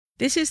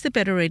This is the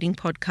Better Reading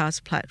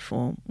podcast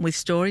platform with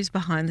stories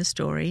behind the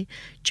story,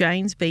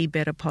 Jane's Be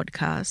Better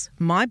podcast,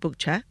 my book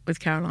chat with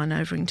Caroline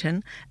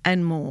Overington,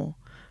 and more.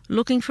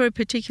 Looking for a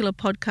particular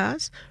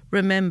podcast?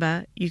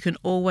 Remember, you can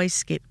always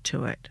skip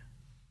to it.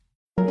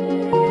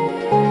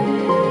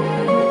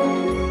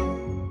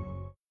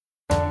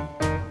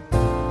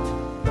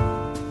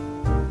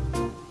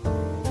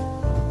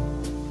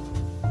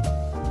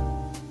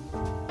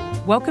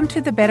 Welcome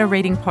to the Better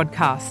Reading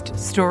podcast,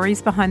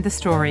 Stories Behind the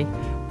Story,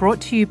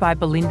 brought to you by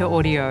Belinda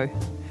Audio.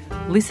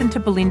 Listen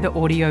to Belinda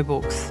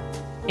audiobooks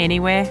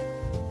anywhere,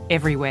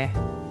 everywhere.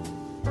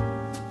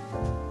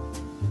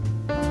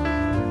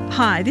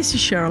 Hi, this is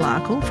Cheryl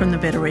Arkle from the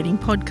Better Reading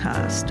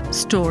podcast,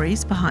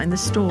 Stories Behind the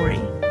Story.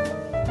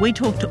 We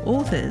talk to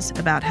authors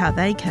about how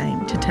they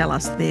came to tell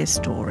us their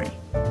story.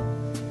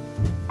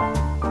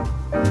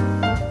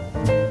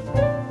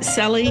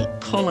 Sally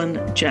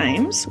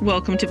Colin-James,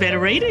 welcome to Better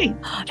Reading.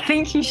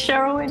 Thank you,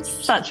 Cheryl. It's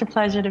such a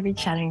pleasure to be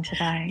chatting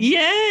today.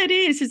 Yeah, it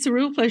is. It's a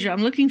real pleasure.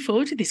 I'm looking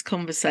forward to this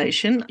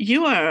conversation.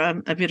 You are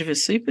a bit of a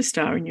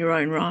superstar in your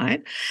own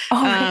right.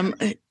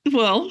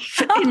 Well,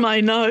 in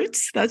my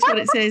notes, that's what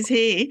it says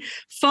here.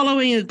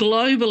 Following a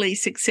globally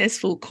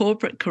successful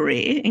corporate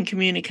career in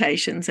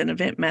communications and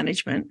event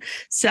management,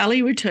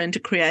 Sally returned to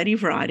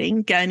creative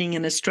writing, gaining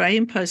an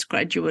Australian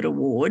Postgraduate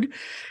Award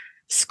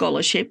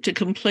scholarship to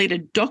complete a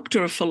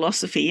Doctor of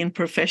Philosophy in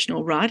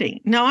Professional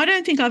Writing. Now, I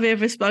don't think I've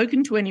ever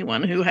spoken to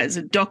anyone who has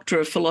a Doctor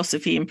of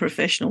Philosophy in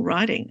Professional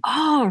Writing.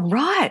 Oh,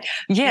 right.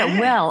 Yeah,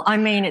 well, I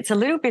mean, it's a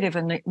little bit of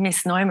a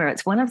misnomer.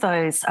 It's one of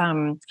those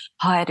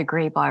higher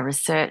degree by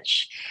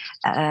research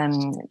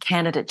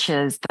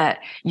candidatures that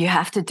you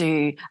have to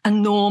do a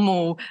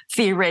normal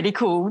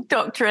theoretical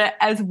doctorate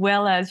as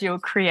well as your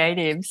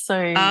creative.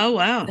 So, oh,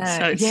 wow.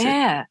 So it's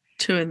yeah.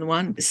 Two in the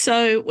one.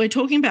 So we're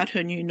talking about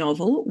her new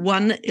novel,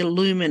 One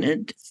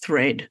Illuminated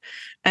Thread,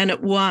 and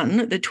it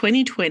won the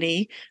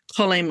 2020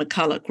 Colleen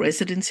McCulloch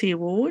Residency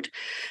Award,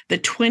 the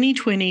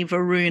 2020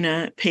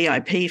 Varuna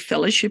PIP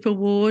Fellowship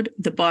Award,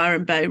 the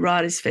Byron Bay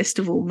Writers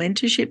Festival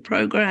Mentorship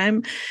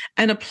Program,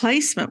 and a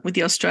placement with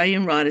the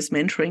Australian Writers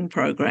Mentoring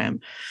Program.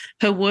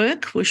 Her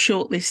work was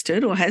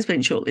shortlisted or has been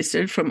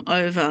shortlisted from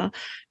over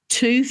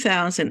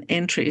 2,000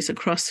 entries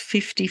across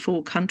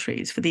 54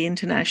 countries for the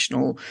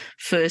International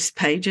First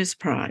Pages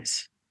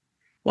Prize.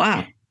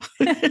 Wow.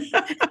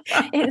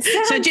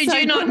 So did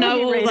you not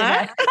know all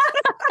that?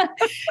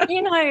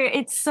 You know,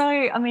 it's so,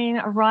 I mean,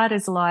 a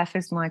writer's life,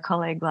 as my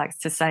colleague likes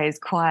to say, is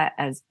quiet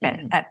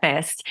at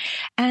best.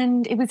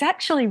 And it was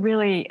actually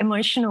really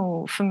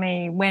emotional for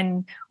me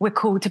when we're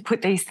called to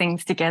put these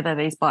things together,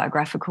 these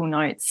biographical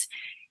notes,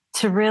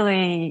 to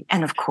really,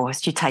 and of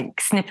course you take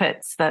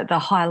snippets, the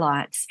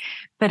highlights,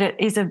 but it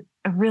is a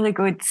really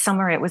good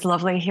summary. It was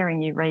lovely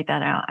hearing you read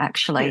that out,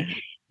 actually. Yeah.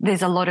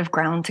 There's a lot of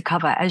ground to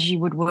cover, as you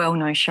would well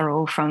know,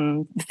 Cheryl,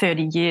 from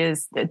 30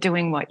 years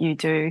doing what you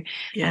do,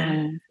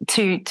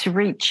 to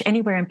reach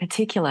anywhere in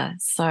particular.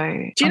 So,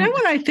 do you know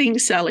what I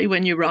think, Sally,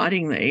 when you're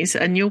writing these,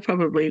 and you'll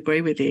probably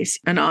agree with this,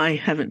 and I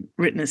haven't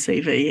written a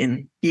CV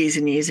in years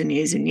and years and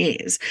years and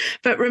years,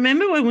 but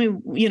remember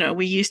when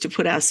we used to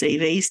put our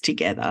CVs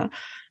together,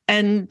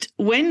 and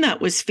when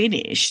that was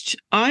finished,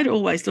 I'd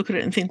always look at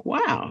it and think,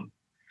 wow,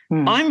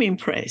 I'm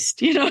impressed,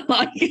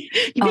 because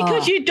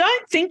you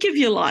don't think of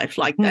your life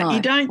like that. No,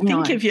 you don't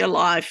think of your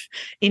life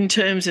in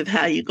terms of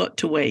how you got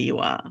to where you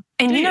are.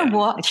 And you know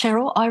what,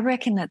 Cheryl, I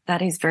reckon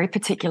that is very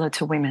particular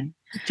to women.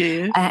 Do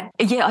you?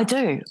 Yeah, I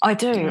do.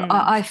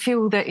 I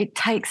feel that it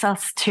takes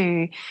us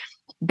to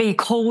be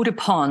called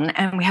upon,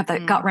 and we have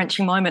that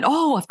gut-wrenching moment,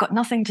 I've got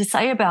nothing to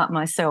say about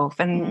myself.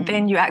 And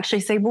then you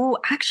actually say, well,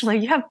 actually,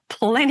 you have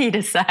plenty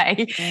to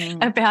say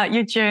about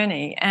your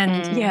journey.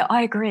 And, yeah,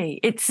 I agree.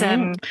 It's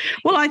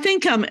well, I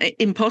think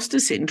imposter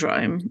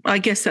syndrome, I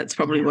guess that's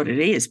probably what it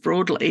is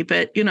broadly,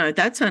 but,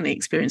 that's only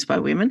experienced by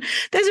women.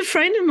 There's a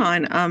friend of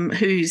mine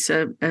who's,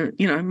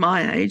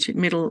 my age,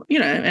 middle,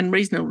 and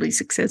reasonably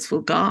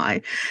successful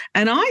guy.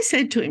 And I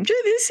said to him,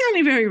 this is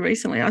only very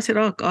recently, I said,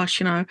 oh,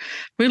 gosh,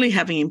 really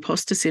having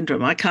imposter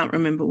syndrome. I can't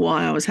remember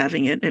why I was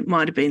having it. It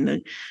might have been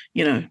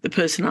the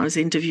person I was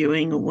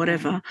interviewing or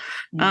whatever.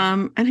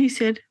 And he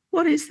said,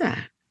 what is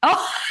that?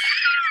 Oh,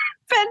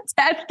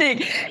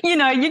 fantastic. You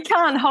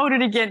can't hold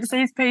it against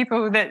these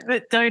people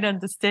that don't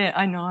understand.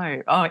 I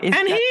know. Oh,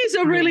 and he's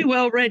a really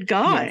well-read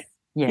guy.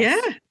 Yes.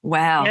 Yeah.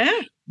 Wow. Yeah.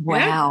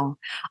 Wow.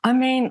 I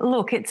mean,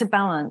 look, it's a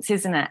balance,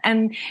 isn't it?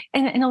 And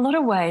in a lot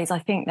of ways, I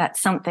think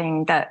that's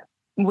something that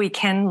we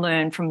can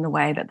learn from the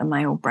way that the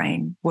male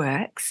brain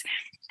works.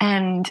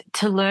 And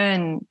to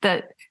learn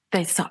that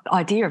this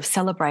idea of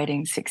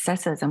celebrating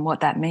successes and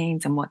what that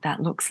means and what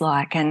that looks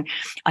like. And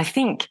I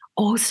think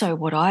also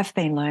what I've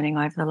been learning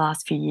over the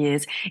last few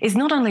years is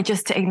not only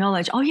just to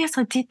acknowledge, oh, yes,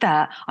 I did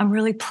that. I'm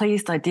really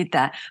pleased I did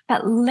that.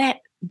 But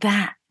let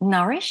that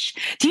nourish.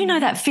 Do you know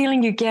that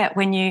feeling you get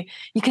when you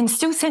can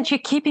still sense you're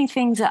keeping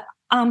things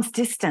arm's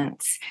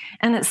distance.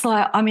 And it's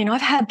like, I mean,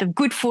 I've had the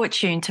good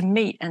fortune to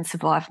meet and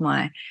survive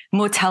my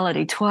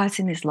mortality twice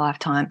in this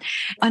lifetime.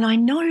 And I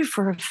know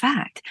for a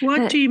fact.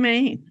 What do you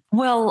mean?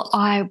 Well,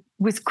 I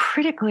was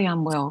critically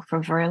unwell for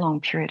a very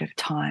long period of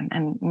time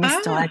and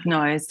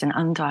misdiagnosed and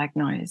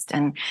undiagnosed,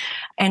 and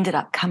ended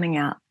up coming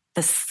out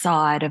the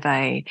side of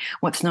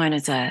what's known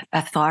as a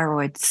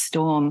thyroid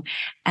storm,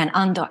 and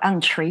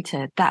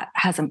untreated, that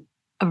has a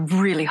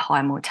really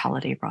high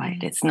mortality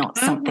rate. It's not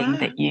something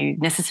that you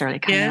necessarily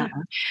come out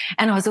of.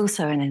 And I was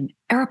also in an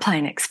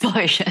aeroplane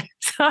explosion.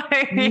 So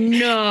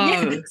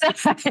no,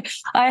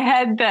 I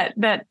had that.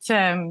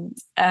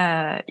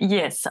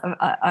 Yes,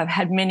 I've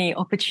had many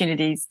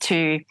opportunities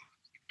to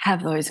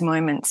have those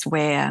moments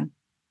where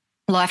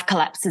life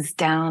collapses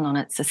down on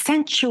its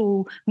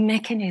essential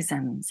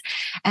mechanisms.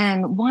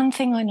 And one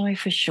thing I know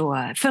for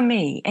sure, for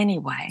me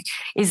anyway,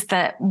 is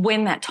that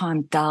when that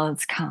time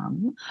does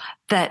come,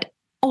 that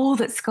all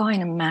that's going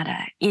to matter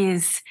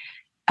is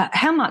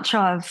how much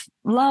I've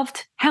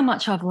loved, how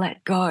much I've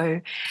let go,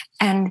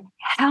 and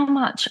how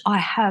much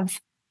I've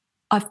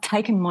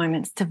taken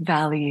moments to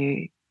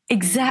value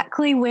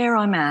exactly where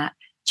I'm at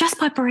just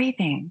by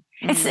breathing.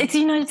 It's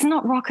it's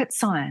not rocket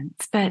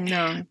science, but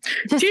no.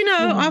 Do you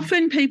know,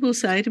 often people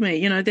say to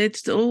me, they're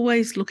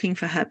always looking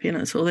for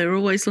happiness, or they're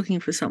always looking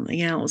for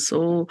something else,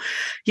 or,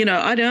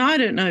 I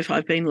don't know if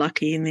I've been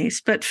lucky in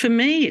this, but for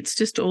me, it's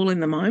just all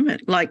in the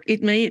moment. Like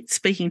it's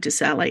speaking to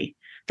Sally.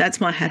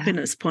 That's my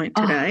happiness point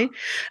today.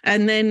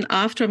 And then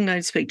after I'm going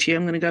to speak to you,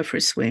 I'm going to go for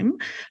a swim.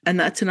 And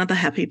that's another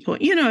happy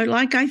point.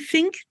 I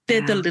think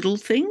they're the little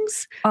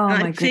things. Oh,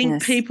 and my I think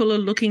goodness. people are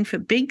looking for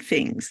big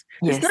things.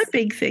 Yes. There's no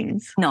big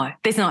things. No,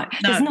 there's not.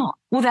 No. There's not.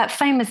 Well, that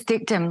famous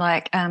dictum,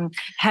 like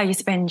how you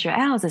spend your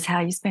hours is how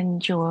you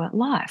spend your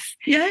life.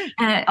 Yeah.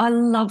 And I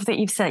love that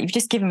you've said it. You've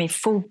just given me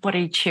full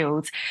body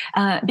chills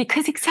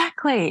because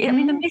exactly. I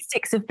mean, the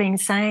mystics have been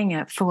saying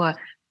it for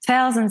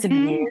thousands of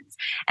years,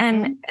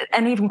 and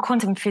even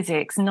quantum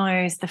physics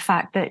knows the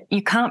fact that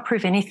you can't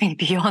prove anything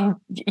beyond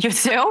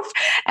yourself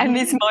and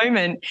this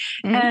moment.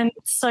 And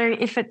so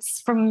if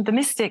it's from the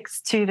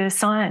mystics to the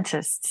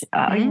scientists,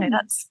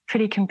 that's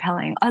pretty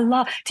compelling.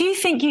 Do you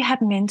think you had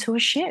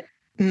mentorship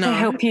to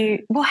help you?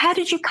 Well, how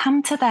did you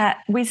come to that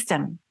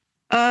wisdom?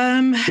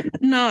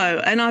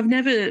 No, and I've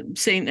never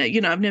seen,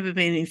 I've never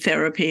been in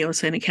therapy or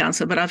seen a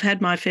counsellor, but I've had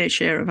my fair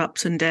share of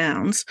ups and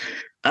downs.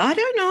 I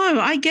don't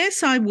know. I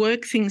guess I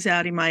work things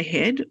out in my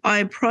head. I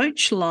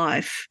approach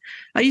life.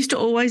 I used to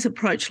always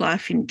approach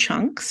life in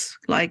chunks.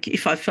 Like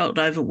if I felt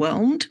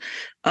overwhelmed,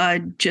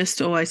 I'd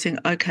just always think,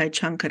 okay,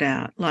 chunk it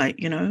out.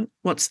 Like,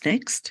 what's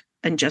next?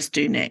 And just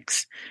do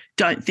next.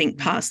 Don't think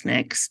past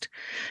next.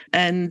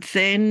 And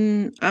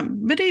then,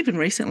 but even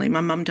recently,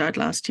 my mum died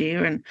last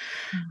year, and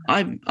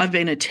I've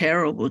been a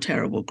terrible,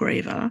 terrible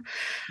griever.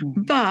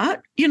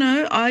 But,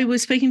 I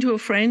was speaking to a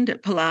friend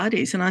at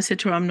Pilates, and I said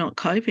to her, I'm not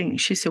coping.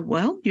 She said,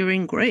 well, you're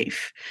in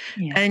grief.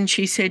 Yeah. And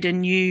she said,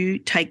 and you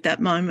take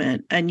that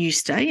moment and you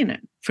stay in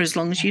it for as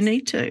long as you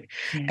need to.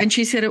 Yeah. And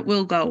she said it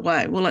will go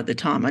away. Well, at the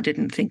time, I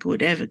didn't think it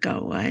would ever go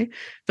away.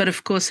 But,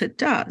 of course, it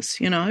does,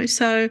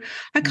 So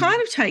I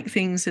kind of take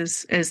things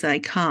as they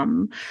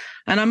come.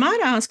 And I might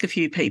ask a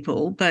few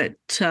people, but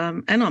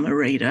and I'm a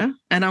reader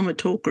and I'm a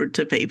talker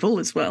to people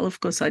as well.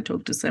 Of course, I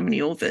talk to so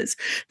many authors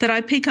that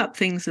I pick up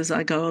things as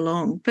I go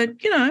along. But,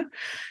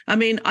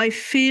 I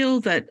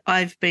feel that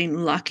I've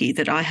been lucky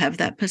that I have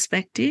that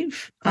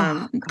perspective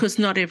because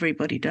not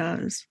everybody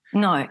does.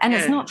 No, and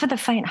it's not for the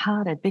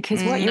faint-hearted,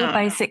 because what you're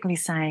basically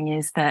saying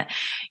is that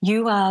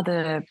you are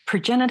the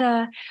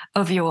progenitor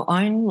of your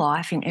own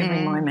life in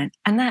every moment,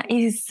 and that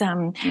is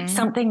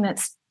something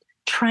that's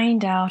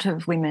trained out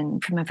of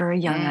women from a very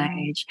young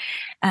age.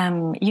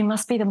 You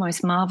must be the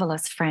most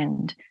marvelous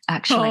friend,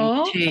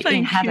 actually, to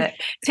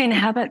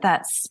inhabit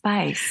that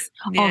space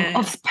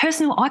of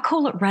personal. I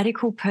call it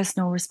radical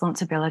personal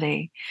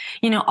responsibility.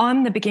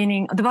 I'm the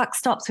beginning. The buck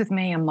stops with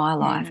me in my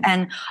life,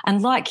 and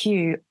like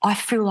you, I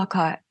feel like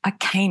I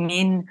came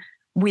in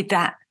with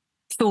that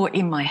thought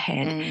in my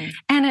head,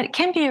 and it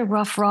can be a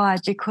rough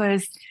ride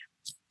because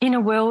in a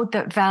world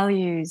that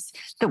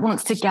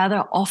wants to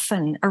gather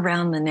often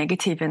around the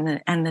negative and the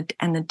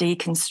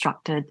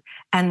deconstructed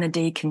and the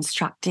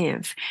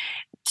deconstructive,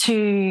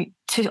 to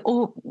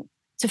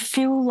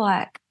feel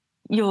like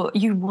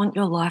you want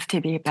your life to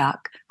be about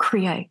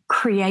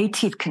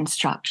creative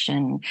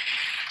construction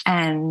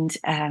and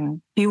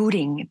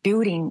building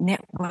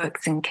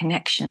networks and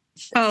connections.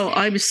 Oh,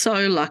 I'm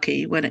so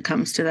lucky when it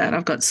comes to that.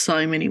 I've got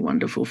so many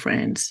wonderful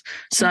friends,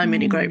 so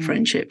many great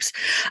friendships.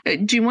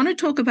 Do you want to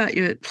talk about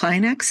your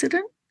plane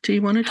accident? Do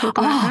you want to talk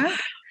about that?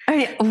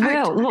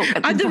 Look.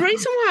 The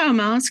reason why I'm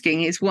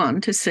asking is,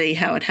 one, to see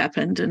how it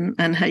happened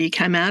and how you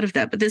came out of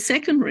that. But the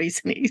second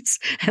reason is,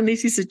 and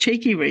this is a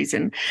cheeky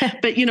reason,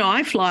 but,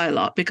 I fly a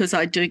lot because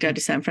I do go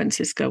to San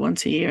Francisco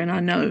once a year, and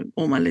I know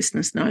all my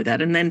listeners know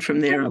that. And then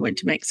from there I went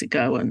to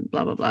Mexico and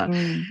blah, blah, blah.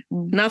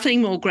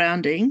 Nothing more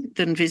grounding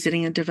than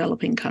visiting a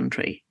developing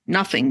country.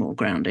 Nothing more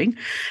grounding.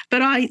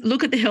 But I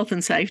look at the health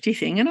and safety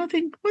thing and I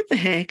think, what the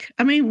heck?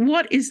 I mean,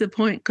 what is the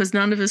point? Because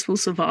none of us will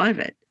survive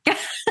it.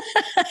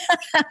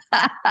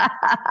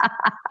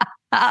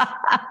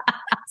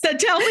 So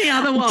tell me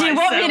otherwise. Do you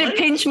want me Sally? to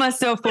pinch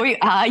myself for you?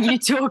 Are you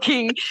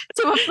talking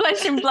to a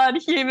flesh and blood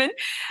human?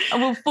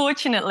 Well,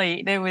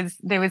 fortunately, there was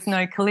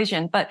no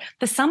collision. But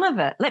the sum of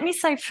it, let me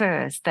say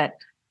first that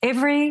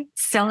every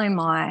cell in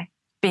my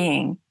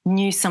being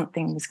knew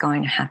something was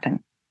going to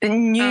happen.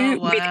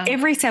 With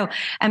every cell.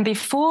 And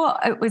before,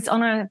 it was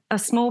on a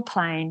small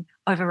plane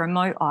over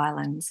remote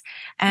islands.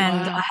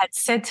 And I had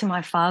said to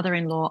my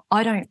father-in-law,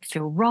 I don't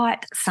feel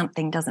right.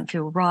 Something doesn't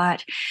feel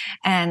right.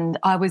 And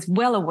I was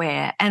well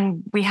aware.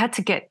 And we had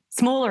to get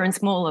smaller and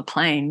smaller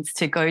planes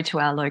to go to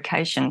our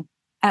location.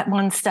 At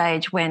one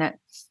stage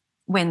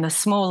when the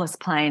smallest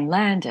plane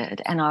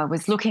landed and I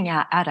was looking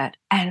out at it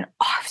and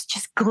I was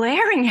just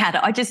glaring at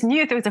it. I just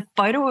knew there was a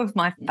photo of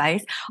my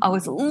face. I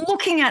was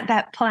looking at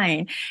that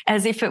plane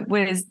as if it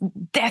was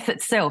death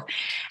itself.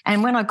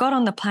 And when I got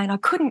on the plane, I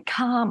couldn't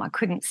calm, I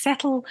couldn't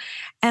settle.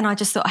 And I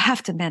just thought, I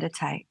have to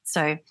meditate.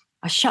 So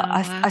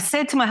I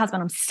said to my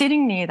husband, I'm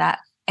sitting near that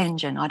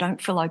engine. I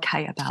don't feel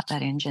okay about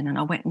that engine. And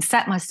I went and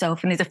sat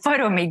myself and there's a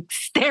photo of me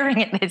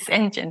staring at this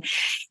engine.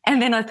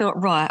 And then I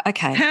thought, right,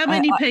 okay. How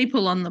many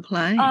people on the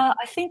plane? I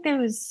think there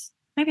was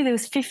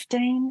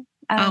 15.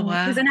 Oh,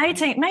 wow. It was an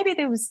 18. Maybe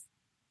there was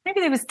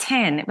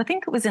 10. I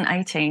think it was an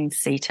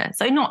 18-seater.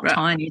 So not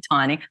tiny.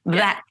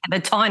 Yeah. The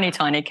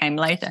tiny came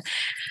later.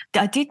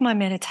 I did my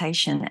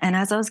meditation. And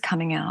as I was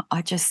coming out,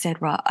 I just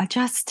said, right,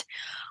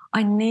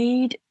 I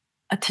need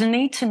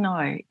to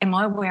know, am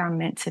I where I'm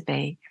meant to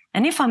be?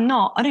 And if I'm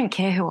not, I don't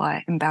care who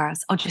I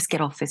embarrass. I'll just get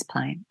off this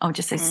plane. I'll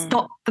just say,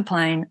 stop the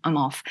plane, I'm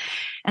off.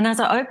 And as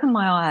I opened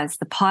my eyes,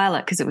 the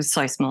pilot, because it was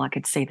so small I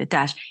could see the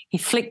dash, he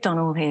flicked on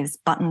all his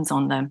buttons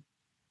on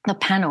the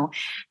panel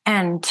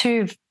and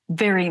two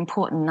very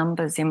important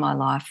numbers in my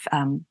life,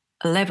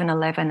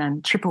 1111 and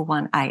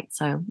 1118.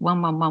 So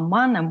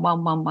 1111 and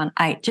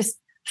 1118 just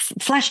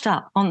flashed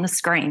up on the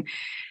screen.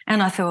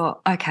 And I thought,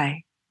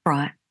 okay,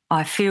 right.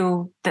 I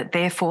feel that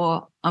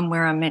therefore I'm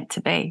where I'm meant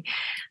to be.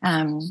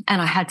 And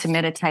I had to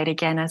meditate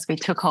again as we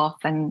took off.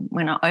 And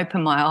when I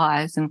opened my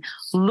eyes and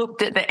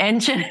looked at the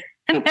engine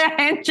and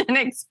the engine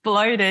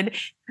exploded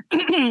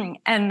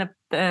and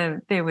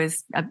there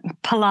was a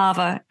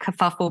palaver,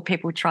 kerfuffle.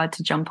 People tried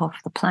to jump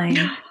off the plane.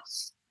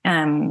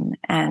 And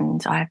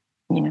I,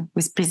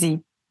 was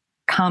busy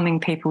calming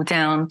people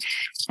down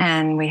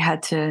and we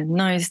had to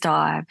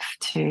nosedive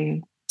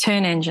to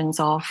turn engines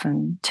off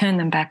and turn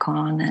them back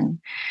on. And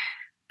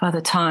by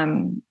the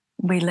time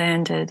we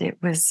landed, it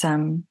was,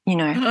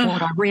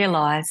 what I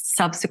realised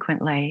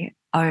subsequently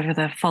over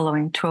the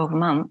following 12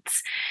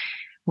 months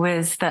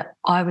was that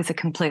I was a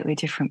completely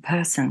different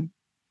person.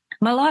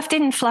 My life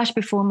didn't flash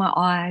before my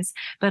eyes,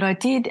 but I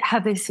did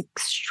have this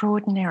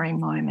extraordinary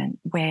moment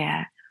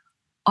where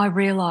I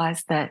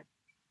realised that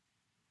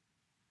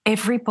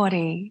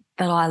everybody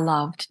that I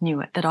loved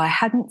knew it, that I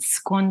hadn't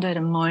squandered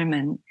a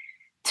moment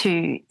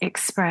to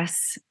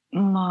express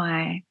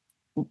the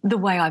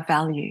way I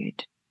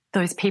valued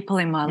those people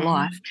in my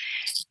life.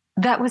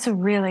 That was a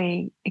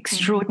really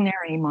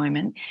extraordinary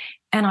moment.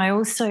 And I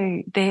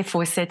also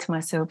therefore said to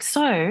myself,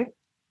 so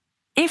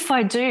if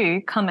I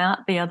do come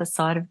out the other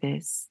side of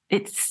this,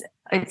 it's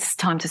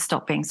time to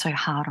stop being so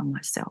hard on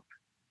myself.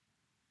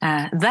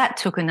 That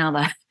took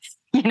another,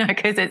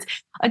 because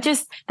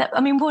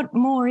what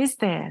more is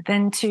there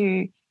than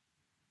to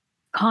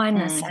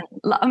kindness?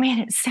 And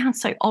it sounds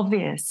so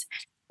obvious,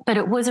 but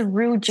it was a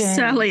real journey.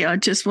 Sally, I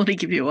just want to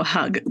give you a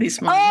hug at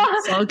this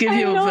moment. So I'll give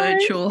you a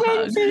virtual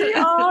hug.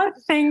 Oh,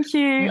 thank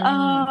you.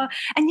 And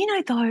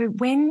though,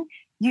 when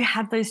you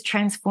have those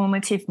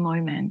transformative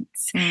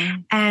moments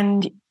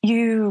and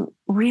you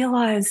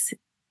realise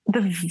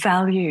the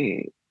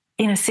value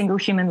in a single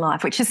human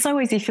life, which is so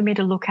easy for me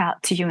to look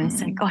out to you and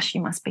say, gosh,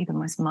 you must be the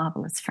most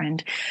marvellous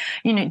friend.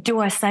 Do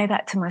I say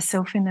that to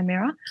myself in the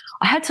mirror?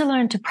 I had to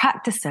learn to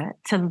practice it,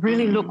 to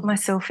really look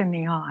myself in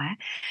the eye.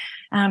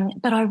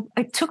 But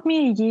it took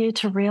me a year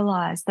to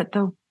realise that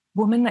the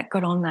woman that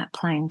got on that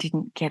plane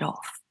didn't get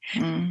off.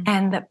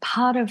 And that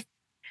part of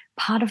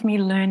me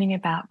learning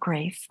about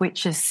grief,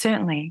 which has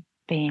certainly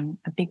been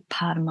a big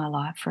part of my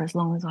life for as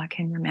long as I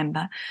can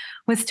remember,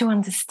 was to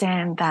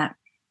understand that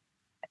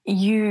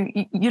you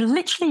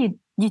literally,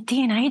 your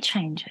DNA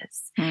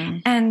changes.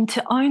 And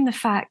to own the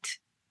fact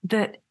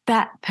that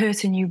that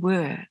person you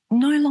were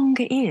no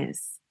longer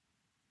is.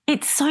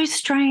 It's so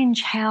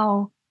strange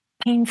how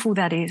painful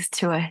that is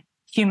to a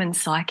human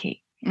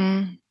psyche.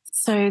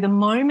 So the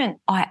moment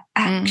I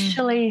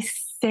actually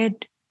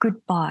said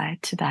goodbye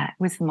to that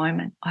was the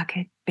moment I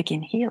could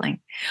begin healing.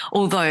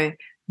 Although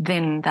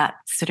then that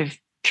sort of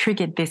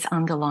triggered this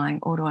underlying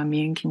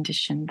autoimmune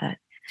condition that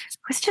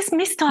was just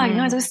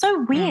misdiagnosed. It was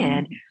so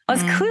weird. I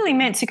was clearly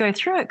meant to go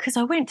through it because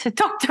I went to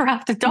doctor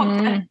after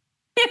doctor.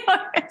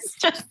 It's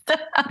just...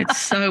 it's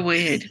so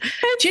weird.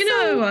 Do you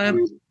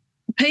know,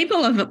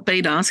 People have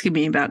been asking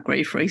me about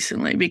grief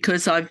recently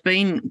because I've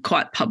been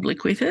quite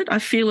public with it. I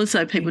feel as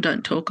though people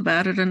don't talk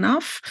about it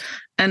enough.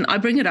 And I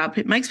bring it up.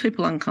 It makes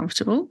people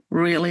uncomfortable,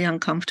 really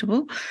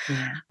uncomfortable.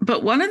 Yeah.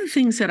 But one of the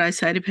things that I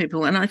say to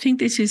people, and I think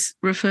this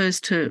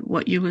refers to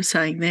what you were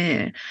saying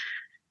there,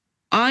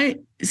 I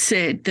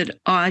said that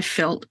I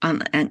felt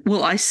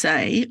I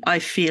say I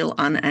feel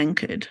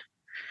unanchored.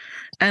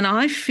 And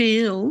I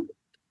feel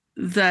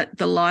that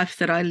the life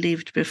that I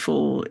lived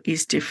before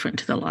is different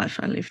to the life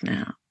I live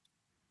now.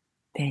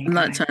 And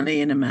that's only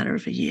in a matter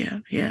of a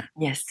year. Yeah.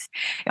 Yes.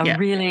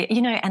 Really,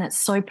 and it's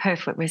so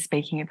perfect we're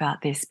speaking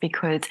about this,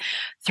 because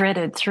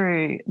threaded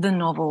through the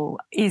novel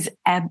is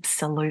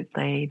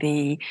absolutely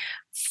the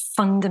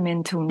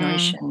fundamental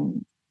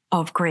notion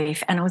of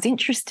grief. And I was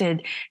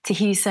interested to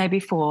hear you say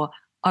before,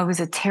 I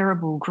was a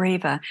terrible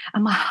griever,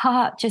 and my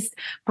heart just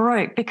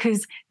broke,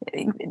 because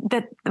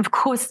that, of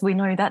course, we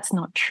know that's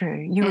not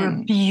true. You're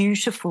a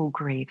beautiful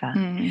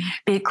griever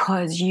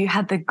because you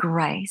had the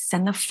grace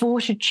and the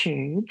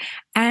fortitude,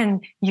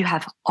 and you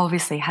have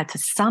obviously had to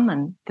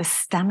summon the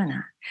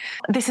stamina.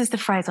 This is the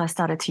phrase I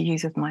started to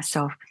use with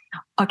myself.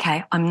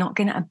 Okay, I'm not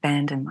going to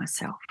abandon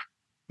myself.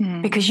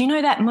 Because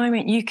that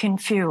moment you can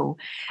feel,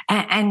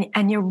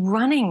 and you're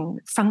running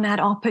from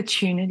that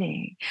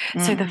opportunity.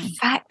 So the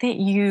fact that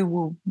you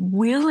were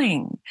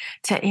willing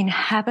to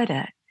inhabit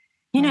it,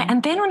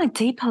 and then on a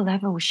deeper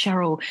level,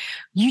 Cheryl,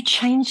 you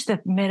changed the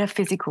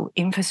metaphysical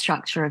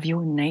infrastructure of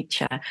your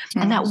nature.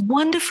 And that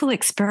wonderful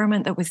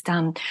experiment that was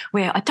done,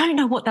 where I don't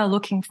know what they're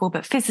looking for,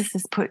 but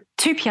physicists put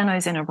 2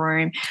 pianos in a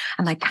room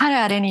and they cut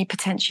out any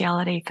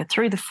potentiality for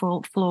through the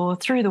floor,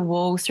 through the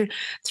walls,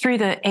 through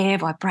the air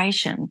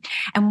vibration.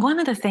 And one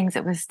of the things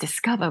that was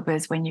discovered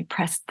was when you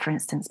pressed, for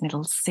instance,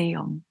 middle C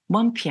on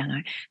one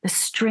piano, the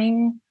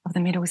string of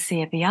the middle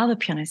C of the other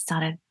piano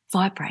started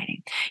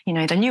vibrating.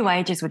 The New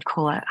Agers would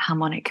call it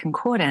harmonic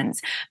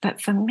concordance, but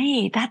for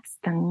me, that's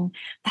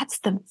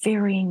the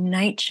very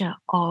nature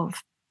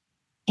of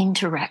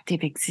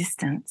interactive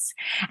existence.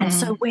 And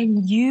so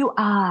when you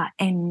are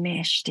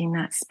enmeshed in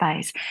that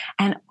space,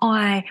 and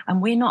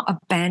we're not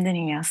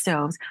abandoning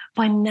ourselves,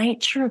 by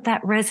nature of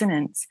that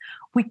resonance,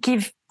 we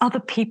give other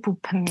people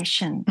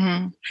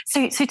permission.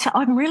 So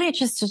I'm really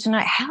interested to know,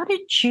 how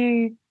did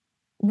you,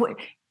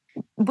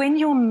 when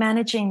you're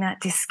managing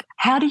that,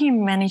 how do you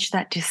manage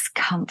that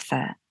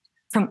discomfort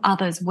from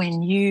others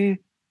when you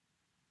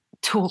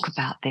talk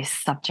about this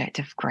subject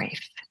of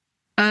grief?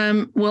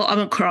 Well, I'm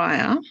a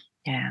crier.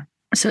 Yeah.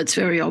 So it's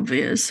very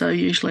obvious. So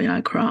usually I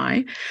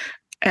cry.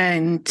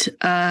 But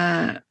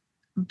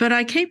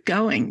I keep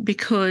going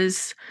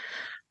because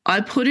I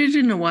put it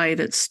in a way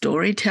that's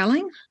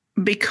storytelling,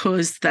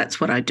 because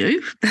that's what I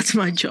do. That's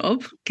my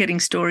job,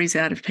 getting stories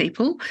out of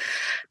people.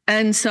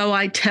 And so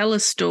I tell a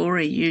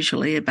story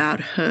usually about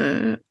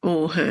her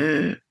or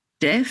her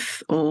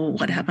death or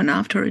what happened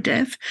after her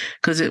death,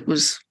 because it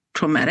was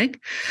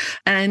traumatic.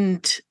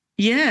 And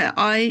yeah,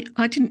 I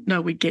didn't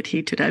know we'd get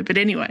here today, but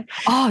anyway.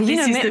 Oh,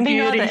 this is the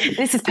beauty.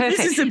 This is perfect.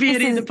 This is the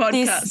beauty of the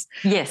podcast.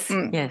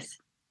 Yes.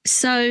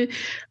 So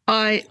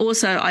I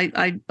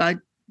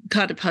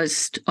kind of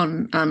post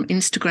on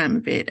Instagram a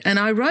bit, and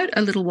I wrote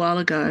a little while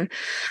ago,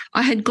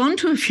 I had gone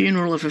to a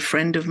funeral of a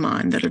friend of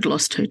mine that had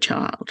lost her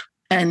child,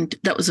 and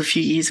that was a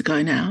few years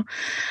ago now.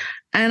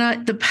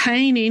 And the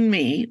pain in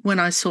me when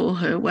I saw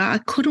her, I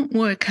couldn't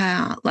work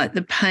out, like,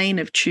 the pain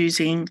of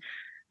choosing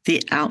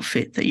the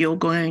outfit that you're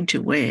going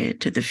to wear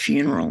to the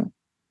funeral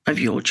of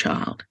your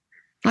child.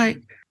 Like,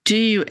 do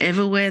you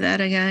ever wear that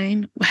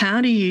again?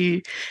 How do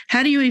you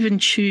even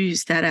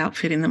choose that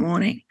outfit in the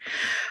morning?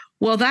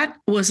 Well, that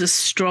was a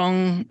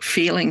strong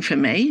feeling for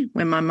me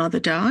when my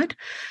mother died.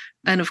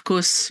 And of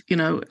course,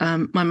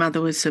 my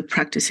mother was a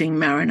practicing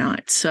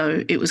Maronite,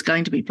 so it was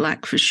going to be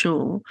black for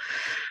sure.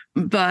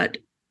 But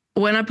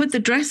when I put the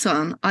dress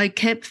on, I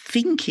kept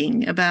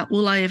thinking about,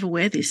 will I ever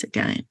wear this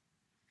again?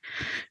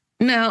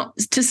 Now,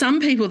 to some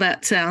people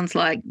that sounds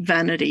like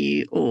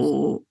vanity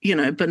or,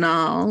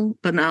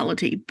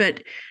 banality,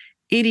 but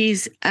it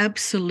is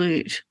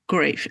absolute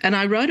grief. And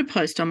I wrote a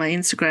post on my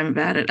Instagram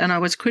about it, and I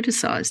was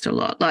criticised a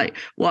lot. Like,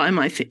 why am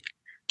I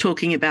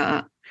talking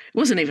about, it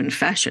wasn't even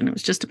fashion, it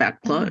was just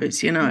about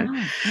clothes,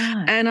 Right.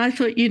 And I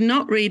thought, you're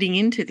not reading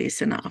into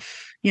this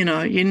enough. You're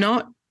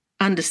not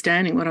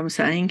understanding what I'm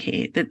saying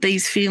here, that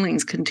these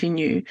feelings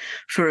continue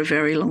for a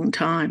very long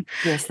time.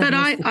 Yes, but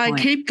I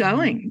keep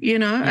going,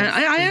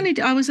 Yes.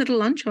 I was at a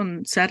lunch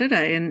on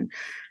Saturday, and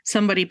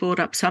somebody brought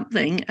up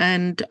something,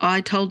 and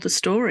I told the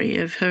story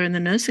of her in the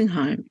nursing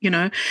home.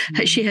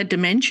 She had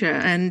dementia,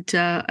 and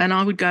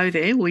I would go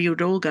there, or you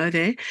would all go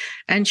there,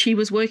 and she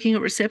was working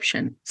at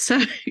reception.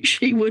 So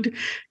she would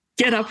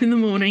get up in the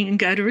morning and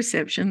go to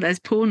reception. Those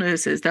poor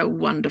nurses, they were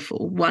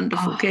wonderful,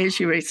 wonderful care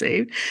she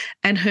received,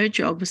 and her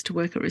job was to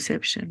work at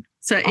reception.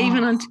 So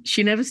even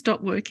she never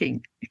stopped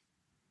working.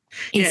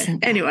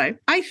 Anyway,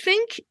 I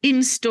think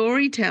in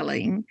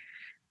storytelling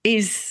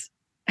is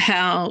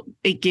how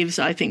it gives,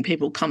 I think,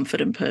 people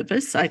comfort and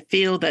purpose. I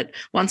feel that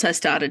once I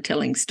started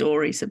telling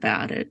stories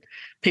about it,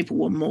 people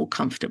were more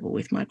comfortable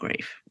with my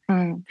grief.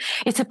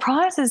 It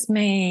surprises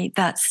me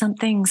that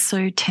something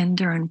so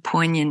tender and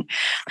poignant,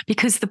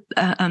 because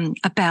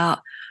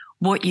about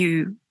what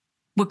you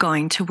were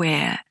going to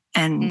wear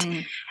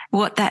and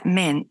what that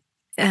meant.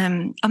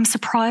 I'm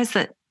surprised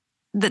that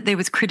there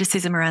was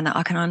criticism around that.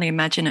 I can only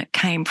imagine it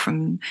came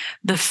from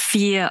the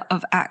fear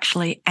of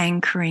actually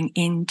anchoring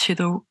into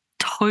the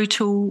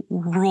total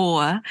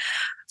raw,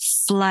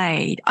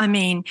 flayed. I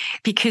mean,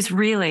 because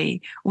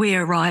really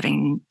we're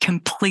arriving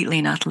completely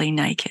and utterly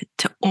naked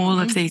to all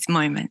of these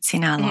moments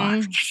in our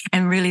life.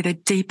 And really the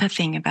deeper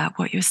thing about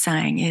what you're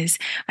saying is,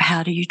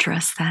 how do you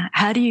dress that?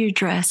 How do you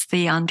dress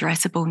the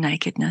undressable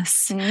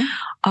nakedness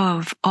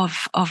of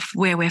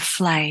where we're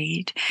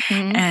flayed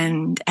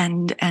and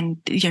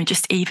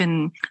just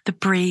even the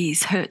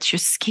breeze hurts your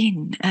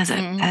skin as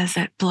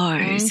it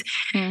blows.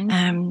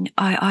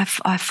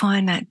 I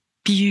find that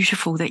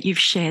beautiful that you've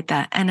shared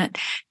that. And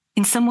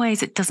in some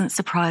ways, it doesn't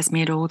surprise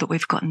me at all that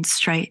we've gotten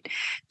straight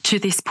to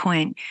this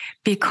point,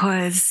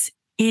 because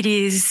it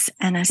is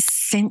an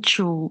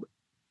essential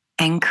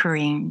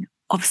anchoring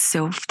of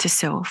self to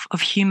self,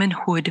 of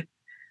humanhood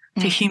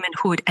to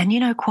humanhood.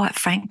 And, quite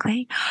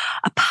frankly,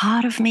 a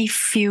part of me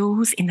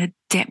feels in the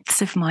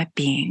depths of my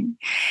being,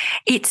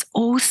 it's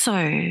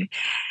also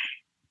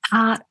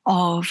part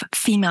of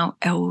female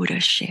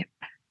eldership.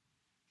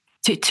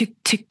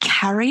 To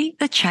carry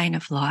the chain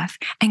of life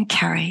and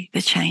carry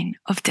the chain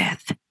of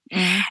death.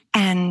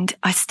 And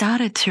I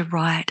started to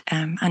write a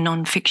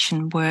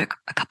nonfiction work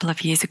a couple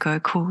of years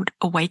ago called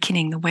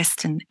Awakening the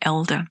Western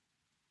Elder.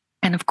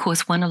 And of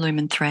course, one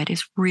Illumined thread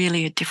is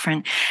really a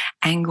different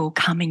angle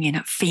coming in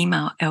at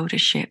female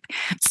eldership.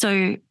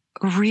 So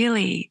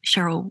really,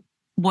 Cheryl,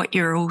 what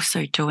you're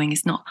also doing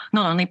is not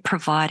only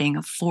providing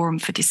a forum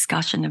for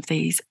discussion of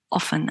these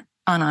often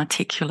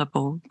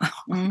unarticulable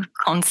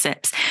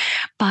concepts,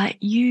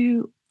 but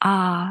you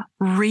are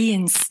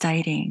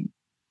reinstating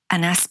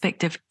an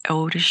aspect of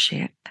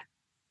eldership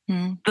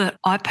that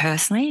I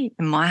personally,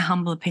 in my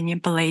humble opinion,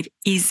 believe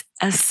is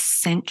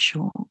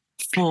essential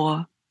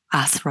for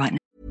us right now.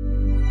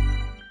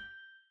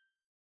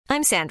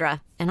 I'm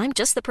Sandra, and I'm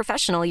just the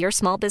professional your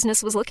small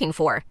business was looking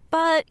for.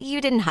 But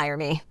you didn't hire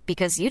me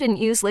because you didn't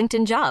use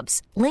LinkedIn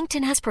Jobs.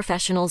 LinkedIn has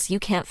professionals you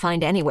can't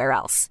find anywhere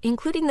else,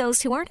 including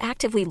those who aren't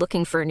actively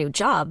looking for a new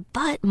job,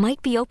 but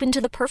might be open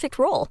to the perfect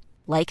role,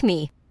 like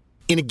me.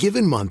 In a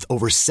given month,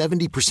 over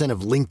 70%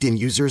 of LinkedIn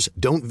users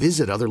don't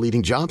visit other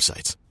leading job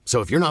sites. So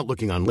if you're not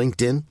looking on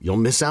LinkedIn, you'll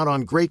miss out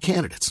on great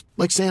candidates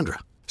like Sandra.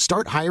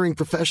 Start hiring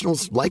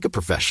professionals like a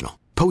professional.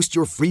 Post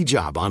your free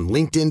job on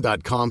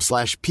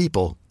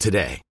linkedin.com/people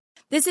today.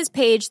 This is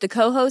Paige, the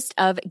co-host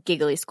of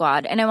Giggly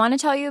Squad, and I want to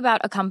tell you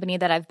about a company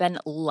that I've been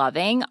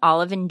loving,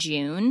 Olive &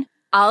 June.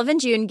 Olive &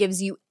 June gives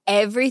you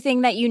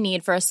everything that you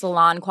need for a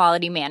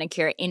salon-quality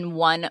manicure in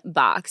one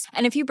box.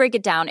 And if you break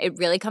it down, it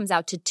really comes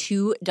out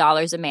to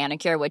 $2 a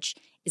manicure, which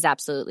is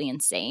absolutely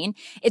insane.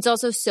 It's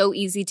also so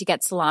easy to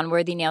get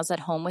salon-worthy nails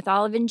at home with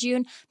Olive &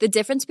 June. The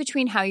difference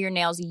between how your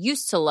nails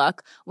used to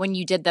look when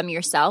you did them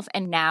yourself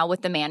and now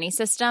with the Mani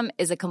system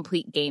is a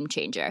complete game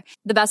changer.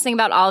 The best thing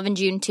about Olive &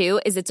 June, too,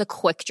 is it's a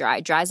quick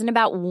dry. Dries in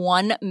about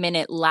 1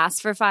 minute,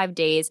 lasts for 5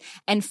 days,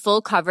 and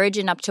full coverage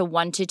in up to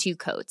 1 to 2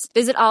 coats.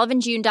 Visit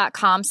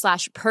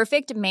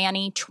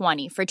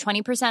oliveandjune.com/perfectmani20 for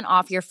 20%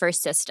 off your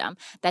first system.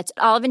 That's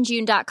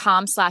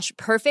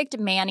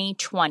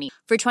oliveandjune.com/perfectmani20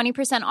 for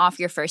 20% off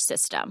your first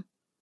system.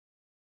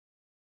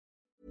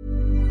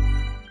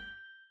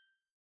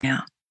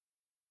 Yeah.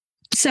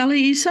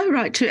 Sally, you're so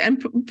right too.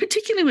 And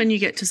particularly when you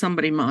get to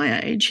somebody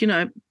my age,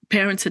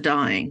 parents are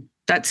dying.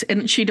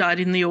 And she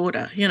died in the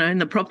order, in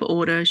the proper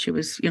order. She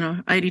was,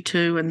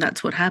 82, and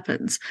that's what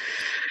happens.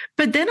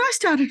 But then I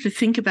started to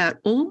think about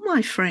all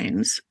my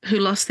friends who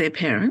lost their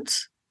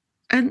parents,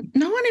 and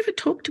no one ever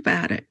talked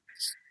about it.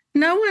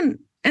 No one,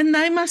 and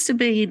they must have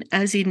been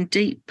as in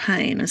deep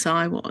pain as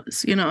I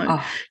was,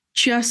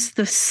 just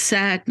the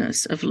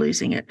sadness of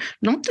losing it,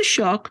 not the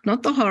shock,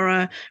 not the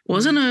horror. It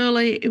wasn't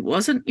early. It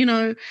wasn't,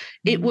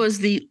 it was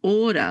the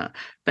order.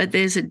 But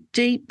there's a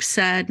deep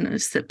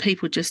sadness that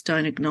people just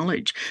don't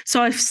acknowledge.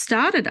 So I've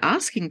started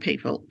asking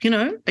people,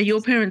 are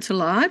your parents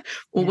alive?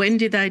 Or when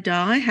did they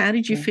die? How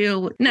did you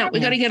feel? No,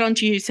 we've got to get on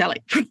to you,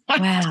 Sally.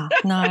 Wow.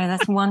 No,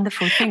 that's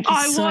wonderful. Thank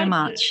you so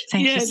much.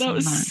 Thank you so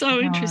much. That was so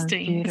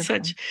interesting.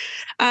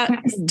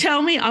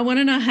 Tell me, I want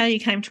to know how you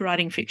came to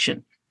writing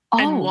fiction.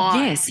 And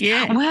why? Yes.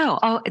 Yeah. Well,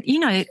 I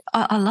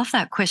love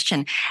that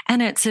question,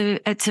 and it's a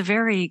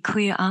very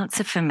clear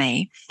answer for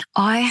me.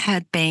 I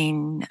had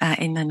been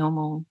in the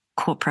normal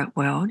corporate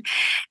world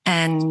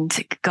and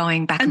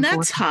going back and that's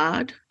forth.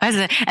 hard.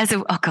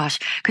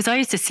 Because I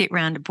used to sit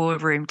around a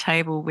boardroom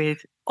table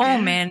with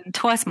all men,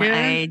 twice my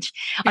age.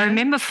 I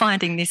remember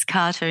finding this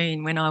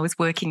cartoon when I was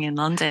working in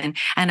London,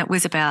 and it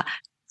was about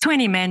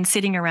 20 men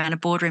sitting around a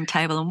boardroom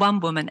table and one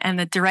woman, and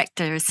the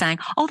director is saying,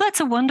 "Oh, that's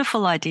a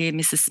wonderful idea,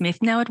 Mrs.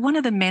 Smith. Now, would one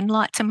of the men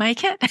like to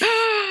make it?"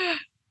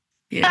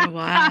 Yeah,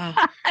 wow.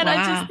 And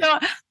I just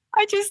thought,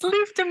 I just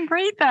lived and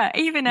breathed that,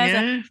 even as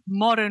a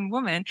modern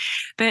woman.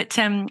 But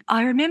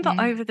I remember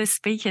over the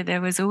speaker,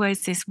 there was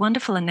always this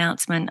wonderful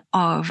announcement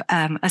of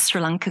a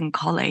Sri Lankan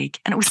colleague,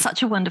 and it was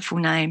such a wonderful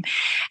name.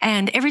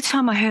 And every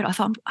time I heard, I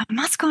thought, I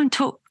must go and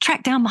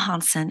track down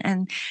Mahansen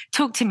and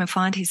talk to him and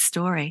find his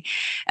story.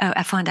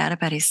 I find out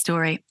about his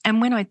story.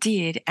 And when I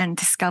did and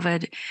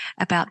discovered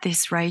about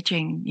this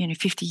raging,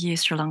 50-year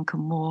Sri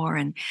Lankan war,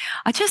 and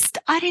I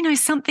don't know,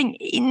 something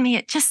in me,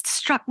 it just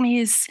struck me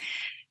as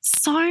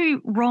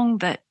so wrong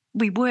that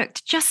we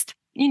worked just,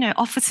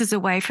 offices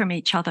away from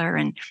each other,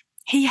 and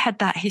he had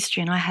that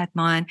history and I had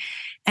mine.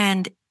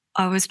 And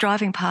I was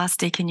driving past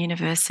Deakin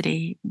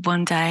University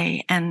one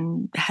day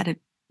and had an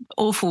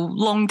awful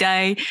long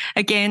day,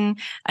 again,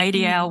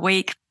 80-hour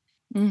week,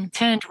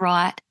 turned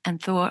right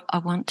and thought, I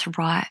want to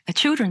write a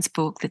children's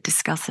book that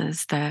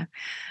discusses the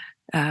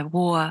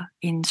war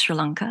in Sri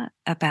Lanka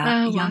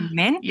about young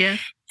men. Yeah.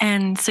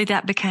 And so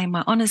that became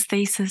my honours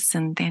thesis.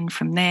 And then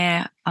from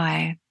there,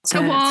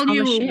 So while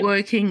you were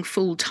working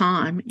full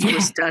time, you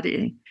were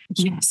studying?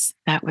 Yes,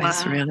 that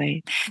was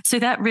really. So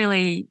that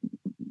really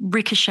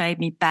ricocheted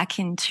me back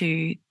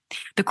into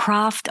the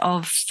craft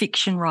of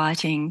fiction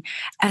writing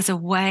as a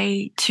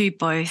way to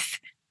both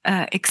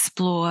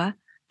explore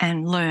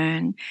and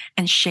learn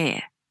and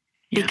share.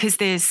 Yeah.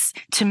 Because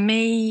to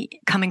me,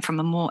 coming from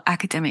a more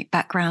academic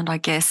background, I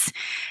guess,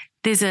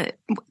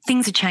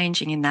 things are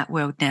changing in that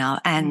world now,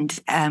 and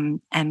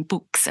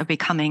books are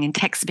becoming and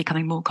texts are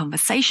becoming more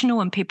conversational,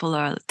 and people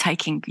are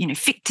taking,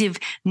 fictive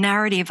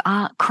narrative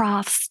art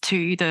crafts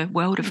to the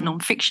world of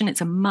nonfiction.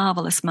 It's a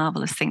marvelous,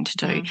 marvelous thing to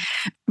do.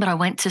 But I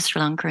went to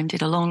Sri Lanka and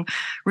did a long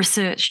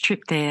research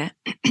trip there.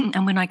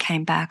 And when I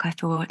came back, I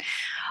thought,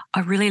 I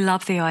really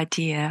love the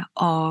idea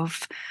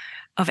of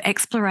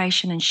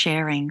exploration and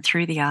sharing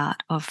through the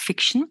art of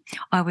fiction.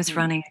 I was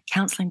running a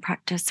counselling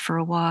practice for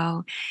a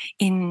while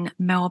in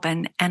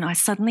Melbourne, and I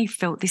suddenly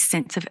felt this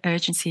sense of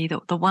urgency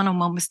that the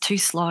one-on-one was too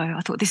slow. I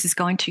thought, this is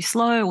going too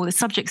slow, or the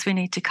subjects we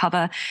need to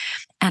cover.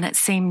 And it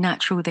seemed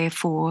natural,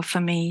 therefore,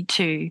 for me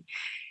to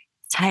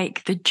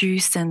take the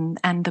juice and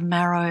the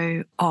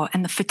marrow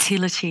and the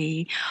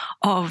fertility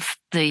of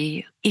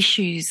the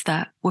issues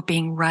that were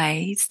being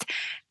raised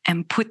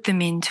and put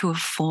them into a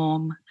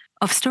form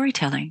of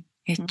storytelling.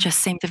 It just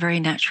seemed a very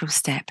natural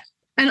step.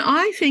 And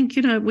I think,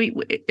 we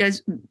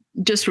as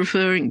just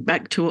referring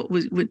back to what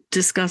we were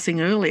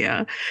discussing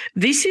earlier,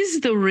 this is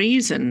the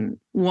reason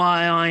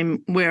why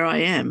I'm where I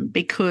am,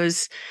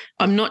 because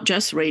I'm not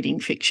just reading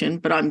fiction,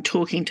 but I'm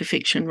talking to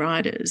fiction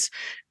writers.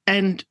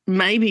 And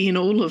maybe in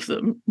all of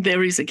them,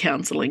 there is a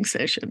counselling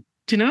session.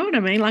 Do you know what I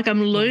mean? Like,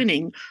 I'm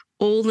learning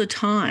all the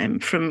time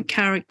from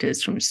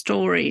characters, from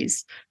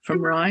stories,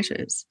 from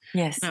writers.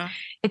 Yes,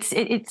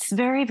 it's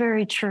very,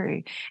 very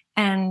true.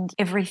 And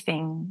every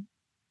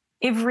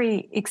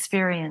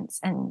experience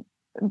and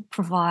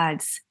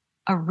provides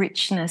a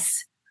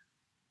richness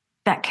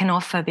that can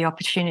offer the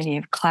opportunity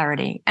of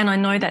clarity. And I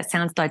know that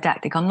sounds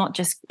didactic. I'm not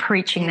just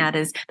preaching that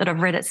as that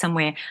I've read it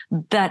somewhere.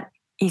 That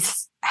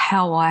is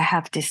how I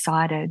have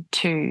decided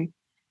to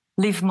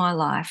live my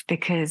life,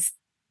 because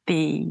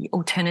the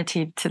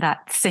alternative to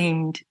that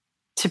seemed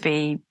to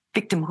be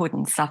victimhood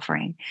and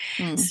suffering.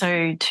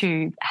 So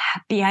to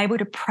be able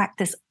to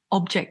practice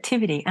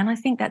objectivity, and I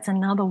think that's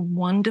another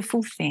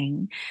wonderful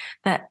thing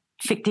that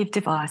fictive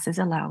devices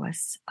allow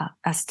us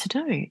to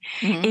do,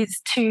 is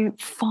to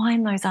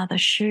find those other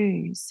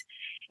shoes,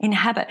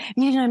 inhabit.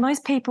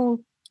 Most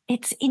people,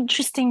 it's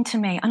interesting to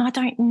me, and I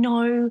don't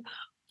know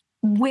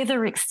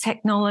whether it's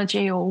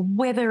technology or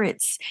whether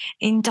it's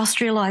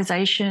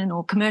industrialization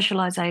or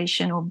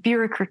commercialization or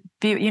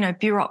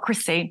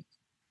bureaucracy.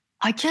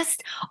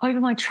 Over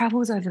my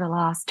travels over the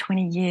last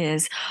 20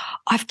 years,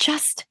 I've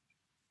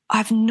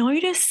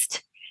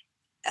noticed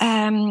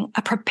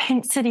a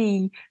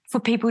propensity for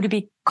people to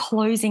be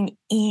closing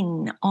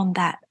in on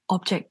that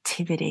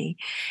objectivity.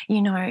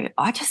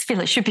 I just feel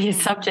it should be a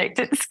subject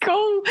at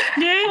school.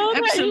 Yeah,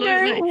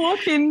 absolutely.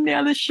 Walking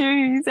down the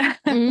shoes.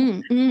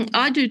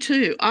 I do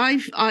too.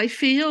 I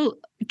feel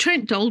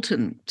Trent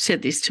Dalton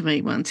said this to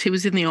me once. He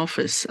was in the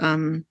office,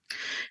 and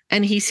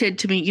he said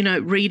to me,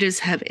 readers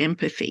have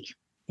empathy.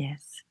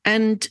 Yes.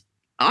 And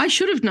I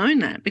should have known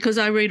that, because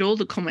I read all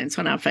the comments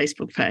on our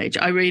Facebook page.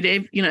 I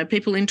read,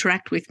 people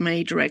interact with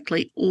me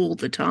directly all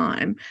the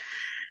time.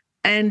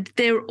 And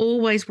they're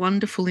always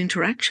wonderful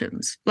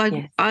interactions. Like,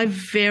 yes. I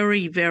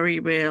very, very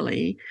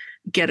rarely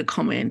get a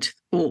comment,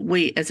 or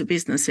we as a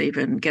business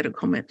even get a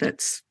comment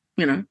that's,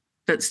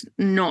 that's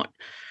not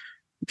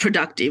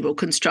productive or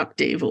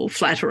constructive or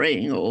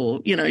flattering or,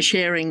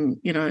 sharing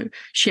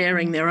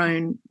their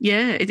own.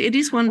 Yeah, it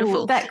is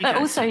wonderful. But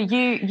also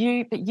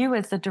you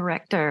as the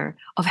director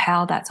of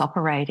how that's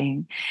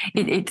operating,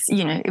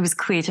 it was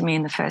clear to me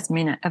in the first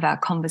minute of our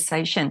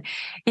conversation.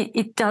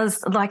 It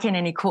does, like in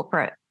any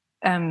corporate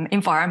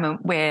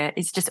environment where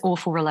it's just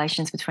awful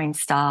relations between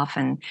staff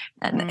and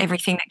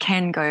everything that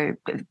can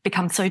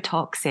become so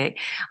toxic.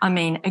 I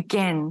mean,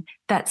 again,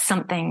 that's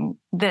something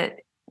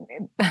that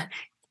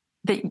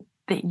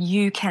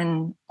you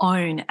can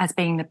own as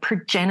being the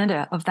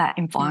progenitor of that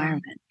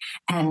environment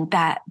and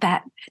that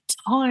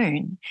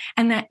tone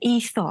and that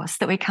ethos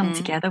that we come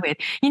together with.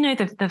 You know,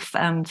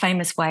 the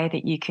famous way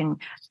that you can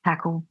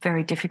tackle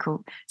very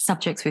difficult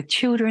subjects with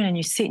children, and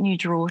you sit and you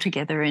draw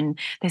together, and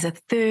there's a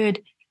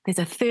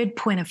third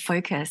point of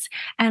focus,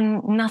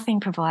 and nothing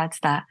provides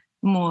that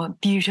more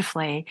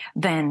beautifully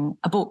than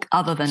a book,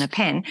 other than a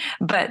pen,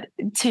 but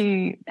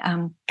to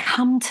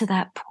come to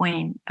that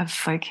point of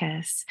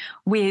focus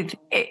with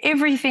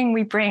everything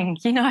we bring,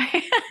 you know,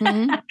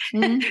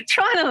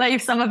 trying to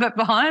leave some of it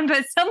behind,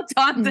 but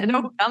sometimes it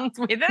all comes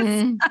with us.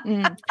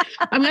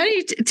 I'm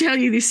going to tell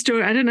you this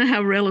story. I don't know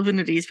how relevant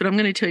it is, but I'm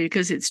going to tell you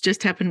because it's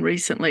just happened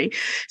recently.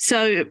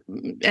 So,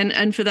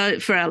 and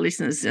for our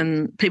listeners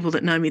and people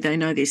that know me, they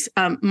know this.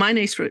 My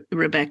niece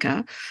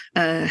Rebecca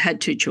had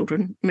 2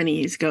 children many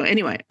years ago.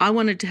 Anyway, I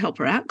wanted to help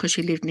her out because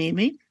she lived near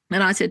me.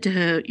 And I said to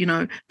her, you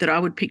know, that I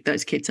would pick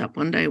those kids up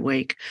one day a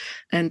week.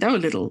 And they were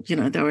little, you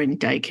know, they were in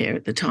daycare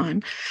at the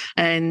time.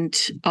 And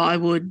I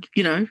would,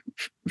 you know,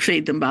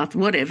 feed them, bath,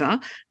 whatever.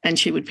 And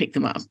she would pick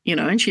them up, you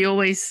know, and she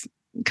always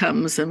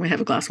comes and we have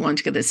a glass of wine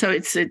together. So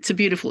it's a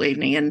beautiful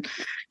evening. And,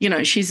 you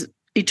know, she's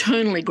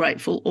eternally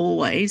grateful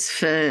always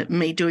for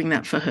me doing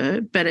that for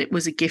her. But it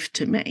was a gift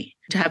to me.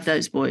 To have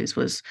those boys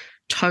was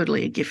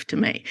totally a gift to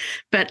me.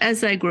 But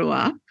as they grew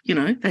up, you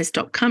know, they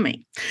stopped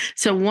coming.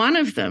 So one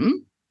of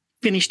them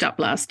finished up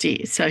last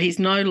year. So he's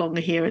no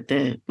longer here at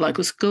the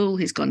local school.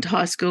 He's gone to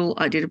high school.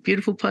 I did a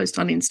beautiful post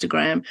on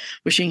Instagram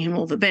wishing him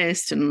all the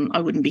best, and I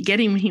wouldn't be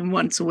getting him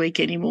once a week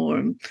anymore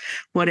and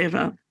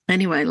whatever.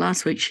 Anyway,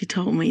 last week she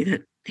told me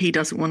that he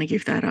doesn't want to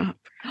give that up.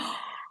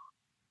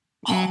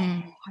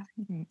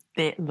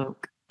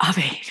 Look, I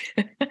mean...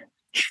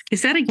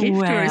 Is that a gift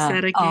or is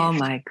that a gift? Oh,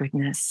 my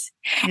goodness.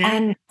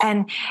 Yeah.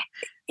 And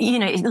you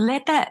know,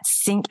 let that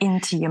sink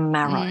into your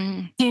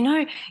marrow. You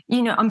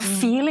know, I'm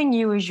feeling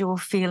you as you're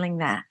feeling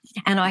that.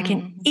 And I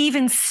can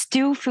even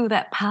still feel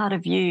that part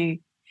of you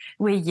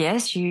where,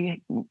 yes, you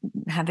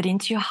have it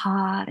into your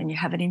heart and you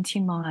have it into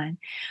your mind,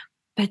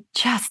 but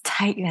just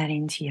take that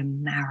into your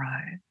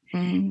marrow.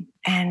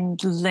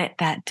 And let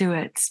that do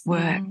its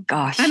work.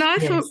 Gosh. And I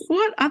thought,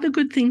 what other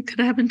good thing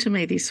could happen to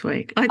me this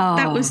week?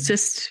 That was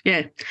just,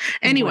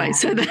 Anyway,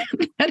 so that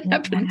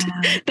happened.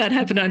 That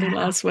happened only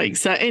last week.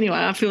 So anyway,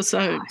 I feel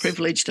so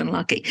privileged and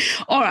lucky.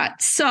 All right.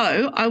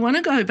 So I want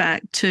to go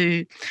back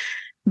to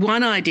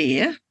one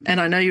idea, and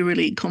I know you're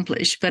really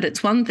accomplished, but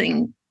it's one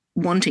thing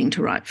wanting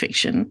to write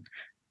fiction,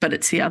 but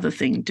it's the other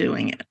thing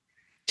doing it.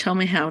 Tell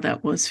me how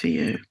that was for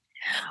you.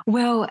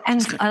 Well,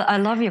 and I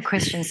love your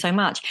question so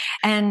much.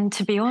 And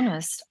to be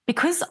honest,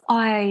 because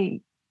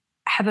I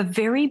have a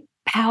very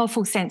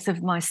powerful sense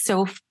of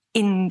myself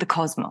in the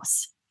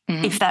cosmos,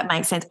 if that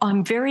makes sense,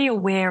 I'm very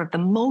aware of the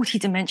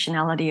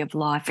multidimensionality of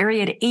life, very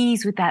at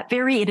ease with that,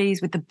 very at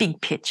ease with the big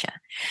picture.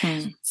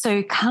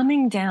 So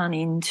coming down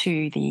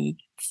into the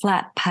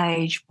flat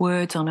page,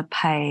 words on a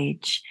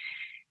page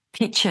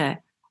picture,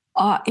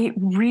 I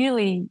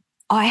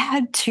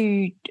had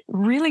to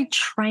really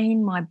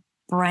train my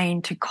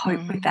brain to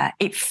cope with that.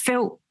 It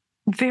felt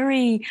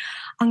very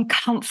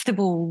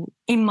uncomfortable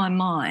in my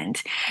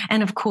mind.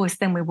 And of course,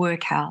 then we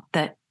work out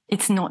that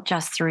it's not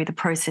just through the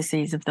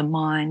processes of the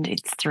mind,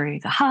 it's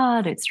through the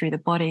heart, it's through the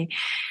body.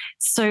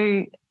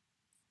 So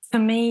for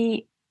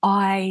me,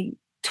 I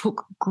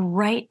took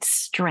great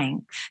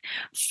strength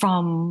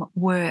from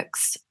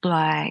works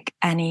like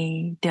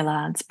Annie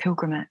Dillard's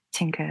Pilgrim at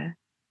Tinker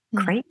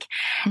Creek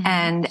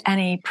and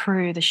Annie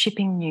Proulx, The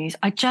Shipping News.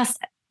 I just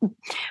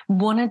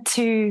wanted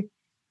to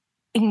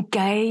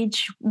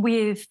engage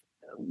with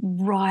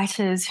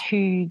writers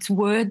whose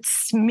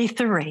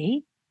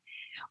wordsmithery,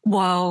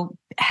 while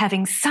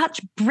having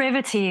such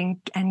brevity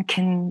and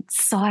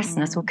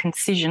conciseness or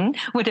concision,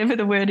 whatever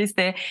the word is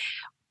there,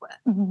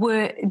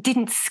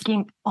 didn't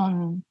skimp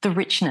on the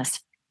richness.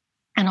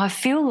 And I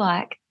feel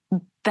like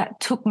that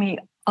took me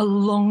a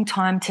long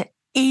time to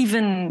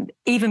even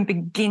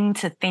begin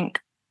to think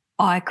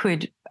I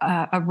could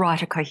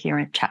write a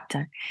coherent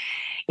chapter.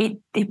 It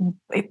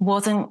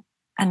wasn't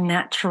a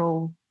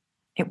natural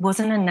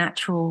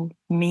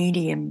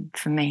medium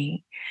for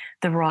me,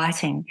 the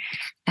writing.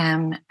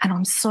 And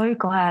I'm so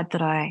glad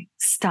that I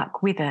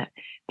stuck with it,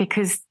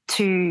 because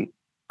to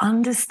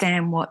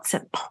understand what's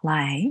at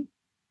play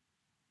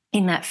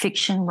in that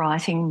fiction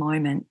writing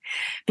moment,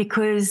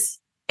 because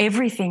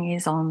everything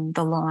is on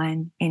the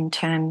line in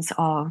terms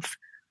of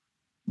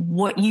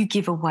what you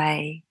give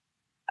away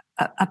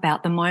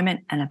about the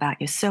moment and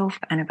about yourself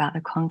and about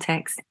the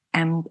context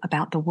and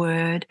about the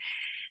word,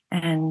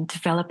 and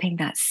developing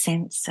that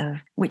sense of,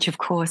 which of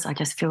course I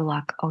just feel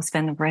like I'll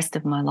spend the rest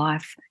of my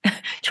life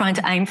trying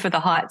to aim for the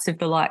heights of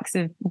the likes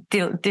of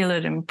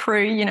Dillard and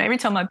Proulx. You know, every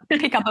time I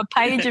pick up a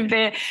page of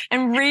there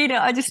and read it,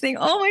 I just think,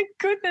 oh my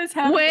goodness.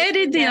 Where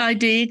did the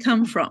idea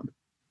come from?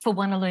 For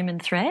One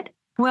Illumined Thread?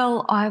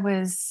 Well, I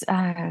was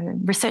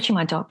researching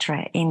my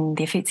doctorate in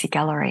the Uffizi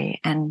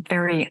Gallery and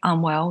very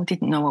unwell,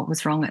 didn't know what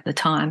was wrong at the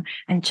time,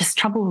 and just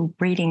trouble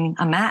reading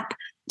a map,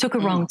 took a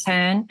wrong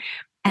turn,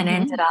 and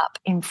ended up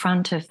in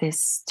front of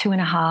this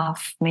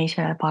 2.5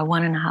 metre by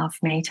 1.5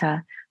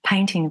 metre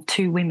painting of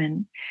two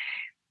women,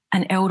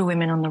 an elder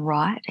woman on the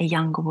right, a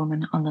younger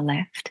woman on the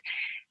left.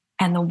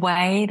 And the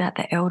way that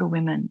the elder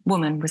woman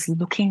was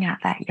looking at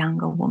that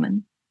younger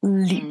woman,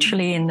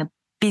 literally in the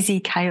busy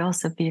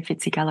chaos of the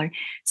Uffizi Gallery,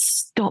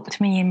 stopped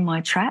me in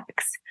my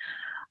tracks.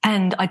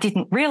 And I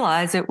didn't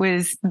realise it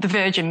was the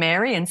Virgin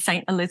Mary and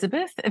St.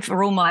 Elizabeth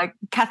for all my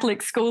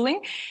Catholic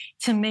schooling.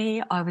 To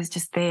me, I was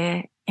just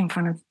there in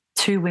front of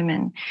two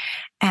women,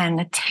 and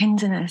the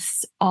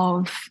tenderness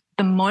of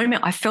the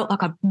moment I felt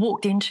like I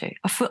walked into.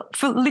 I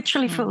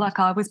literally felt like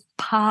I was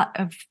part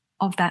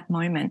of that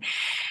moment.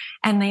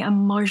 And the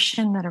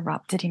emotion that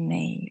erupted in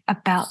me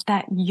about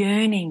that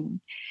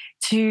yearning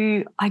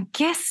to, I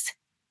guess,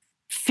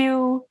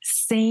 feel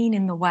seen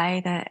in the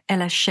way that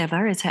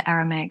Elisheva is her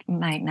Aramaic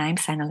name,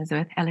 St.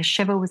 Elizabeth.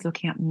 Elisheva was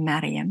looking at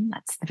Mariam.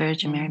 That's the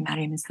Virgin Mary.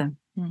 Mariam is the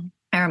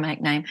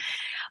Aramaic name.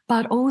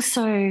 But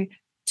also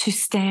to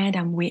stand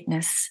and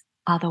witness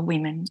other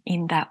women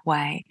in that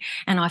way.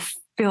 And I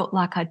felt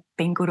like I'd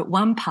been good at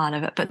one part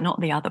of it, but not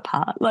the other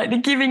part, like the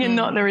giving and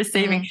not the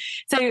receiving.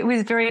 So it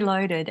was very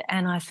loaded.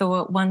 And I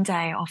thought one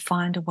day I'll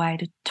find a way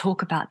to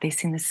talk about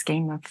this in the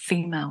scheme of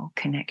female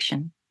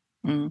connection.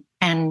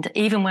 And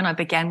even when I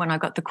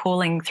got the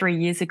calling 3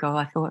 years ago,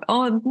 I thought,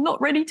 I'm not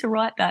ready to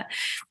write that.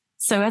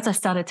 So as I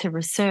started to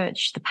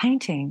research the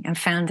painting and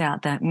found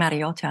out that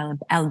Mariotto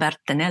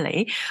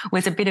Albertinelli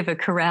was a bit of a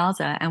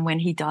carouser, and when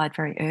he died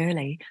very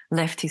early,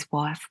 left his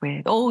wife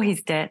with all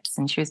his debts,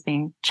 and she was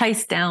being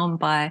chased down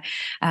by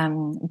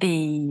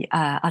the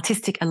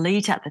artistic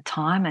elite at the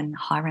time and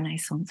high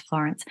Renaissance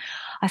Florence,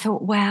 I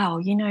thought, wow,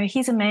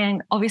 here's a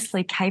man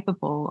obviously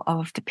capable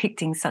of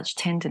depicting such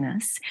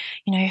tenderness.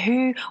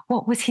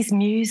 What was his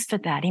muse for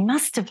that? He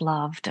must have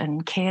loved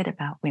and cared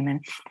about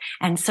women.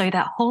 And so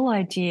that whole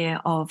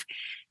idea of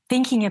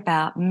thinking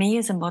about me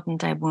as a modern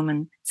day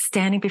woman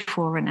standing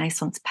before a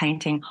Renaissance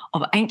painting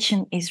of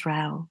ancient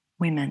Israel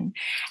women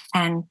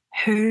and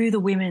who the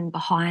women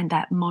behind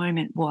that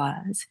moment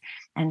was,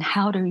 and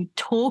how to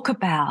talk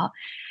about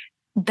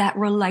that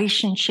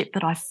relationship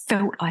that I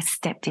felt I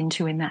stepped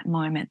into in that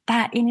moment,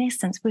 that in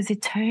essence was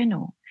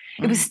eternal.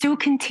 It was still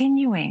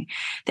continuing.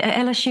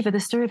 The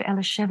story of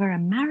Elisheva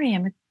and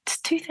Mariam, it's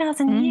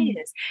 2,000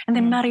 years. And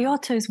then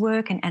Mariotto's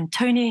work and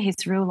Antonia,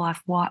 his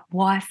real-life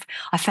wife,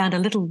 I found a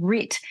little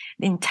writ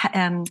in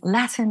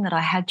Latin that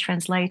I had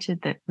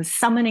translated that was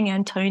summoning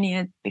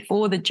Antonia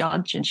before the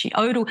judge, and she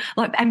owed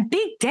and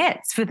big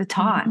debts for the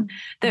time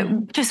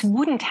that just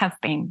wouldn't have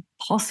been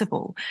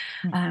possible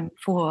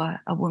for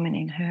a woman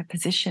in her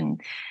position.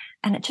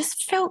 And it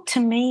just felt to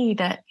me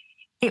that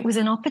it was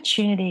an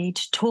opportunity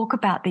to talk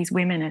about these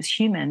women as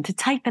human, to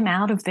take them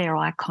out of their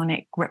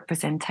iconic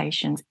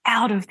representations,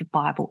 out of the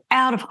Bible,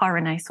 out of high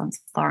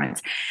Renaissance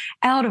Florence,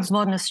 out of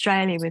modern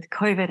Australia with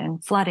COVID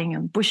and flooding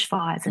and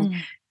bushfires and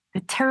the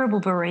terrible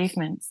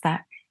bereavements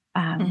that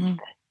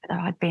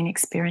I'd been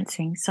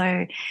experiencing.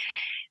 So,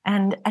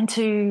 and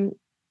to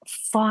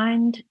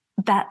find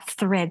that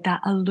thread,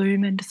 that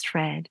illumined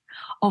thread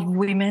of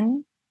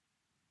women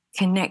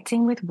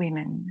connecting with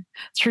women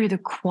through the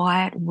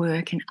quiet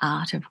work and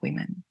art of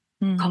women,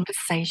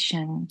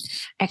 conversation,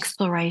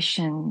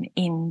 exploration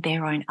in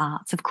their own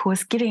arts. Of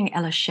course, giving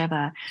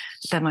Elisheva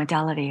the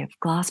modality of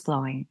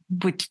glassblowing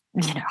would,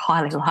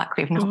 highly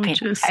likely have not been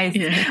the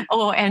case,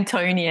 or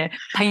Antonia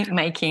paint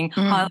making,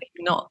 highly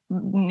not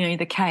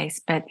the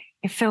case. But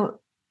it felt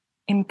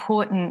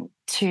important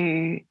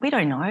we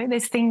don't know,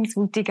 there's things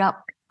we'll dig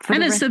up.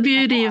 And it's the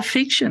beauty of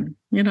fiction,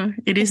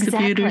 it is the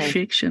beauty of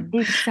fiction.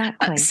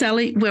 Exactly.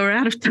 Sally, we're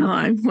out of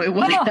time. We're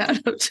way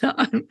out of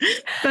time.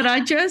 But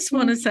I just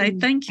want to say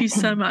thank you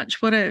so much.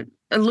 What a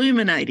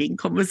illuminating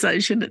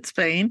conversation it's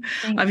been.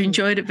 I've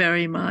enjoyed it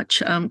very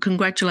much.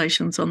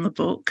 Congratulations on the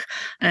book,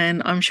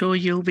 and I'm sure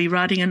you'll be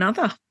writing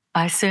another.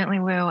 I certainly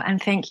will. And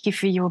thank you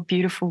for your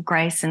beautiful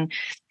grace and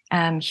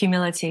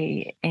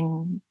humility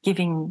in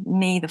giving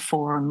me the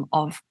forum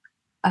of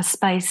a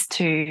space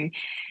to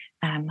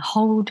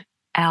hold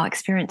our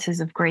experiences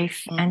of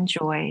grief and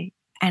joy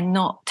and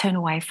not turn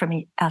away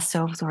from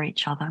ourselves or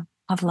each other.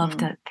 I've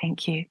loved it.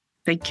 Thank you.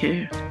 Thank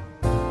you.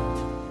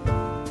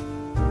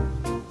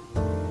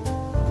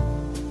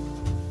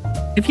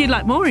 If you'd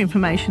like more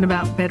information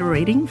about Better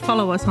Reading,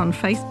 follow us on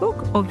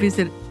Facebook or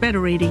visit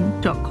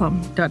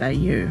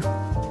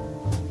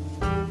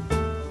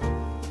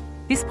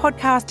betterreading.com.au. This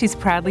podcast is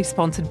proudly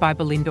sponsored by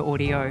Belinda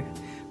Audio.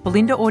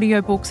 Belinda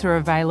audiobooks are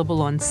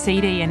available on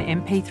CD and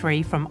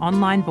MP3 from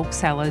online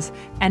booksellers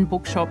and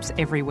bookshops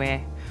everywhere,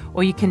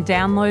 or you can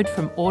download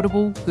from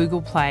Audible,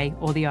 Google Play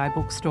or the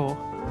iBook Store.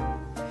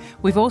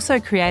 We've also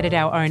created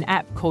our own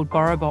app called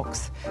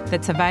BorrowBox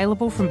that's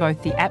available from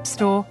both the App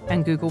Store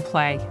and Google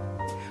Play.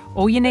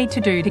 All you need to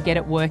do to get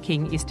it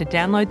working is to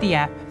download the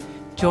app,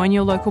 join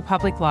your local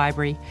public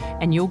library,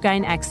 and you'll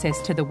gain access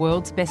to the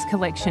world's best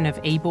collection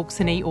of ebooks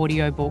and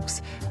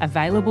e-audiobooks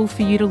available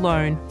for you to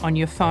loan on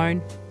your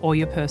phone or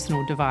your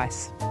personal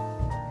device.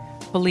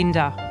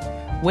 Belinda,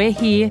 we're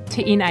here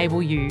to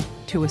enable you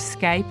to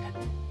escape,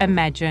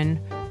 imagine,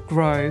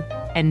 grow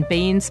and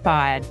be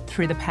inspired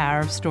through the power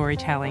of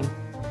storytelling.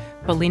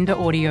 Belinda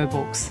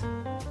Audiobooks.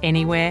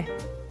 Anywhere,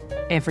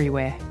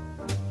 everywhere.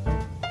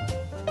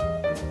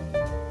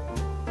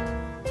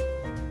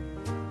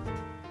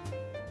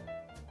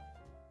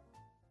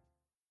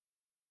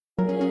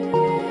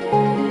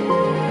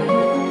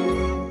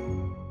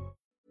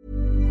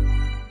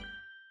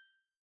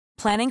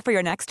 Planning for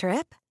your next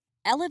trip?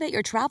 Elevate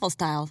your travel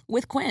style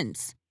with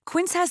Quince.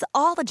 Quince has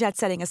all the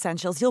jet-setting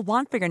essentials you'll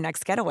want for your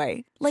next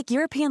getaway, like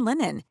European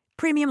linen,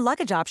 premium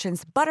luggage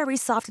options, buttery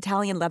soft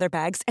Italian leather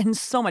bags, and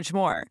so much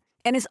more.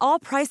 And is all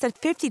priced at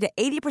 50 to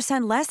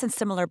 80% less than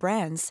similar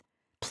brands.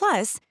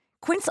 Plus,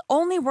 Quince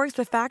only works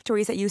with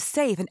factories that use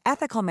safe and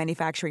ethical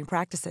manufacturing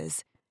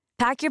practices.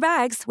 Pack your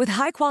bags with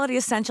high-quality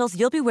essentials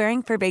you'll be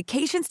wearing for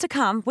vacations to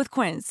come with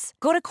Quince.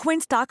 Go to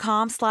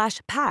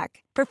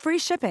quince.com/pack for free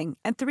shipping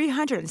and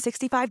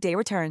 365-day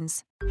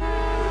returns.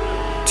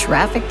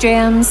 Traffic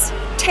jams,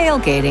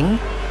 tailgating,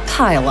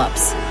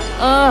 pile-ups.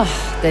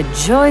 Ugh, the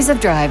joys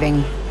of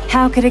driving.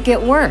 How could it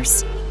get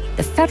worse?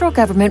 The federal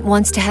government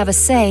wants to have a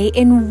say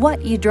in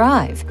what you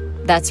drive.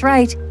 That's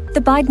right.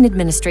 The Biden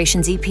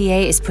administration's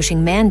EPA is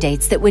pushing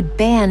mandates that would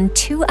ban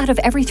 2 out of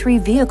every 3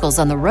 vehicles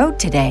on the road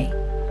today.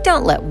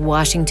 Don't let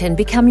Washington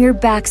become your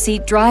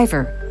backseat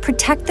driver.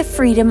 Protect the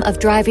freedom of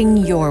driving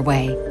your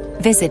way.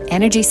 Visit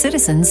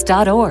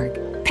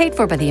EnergyCitizens.org. Paid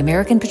for by the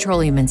American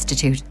Petroleum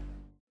Institute.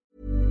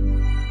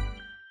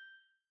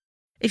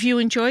 If you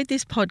enjoyed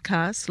this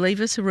podcast,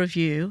 leave us a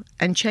review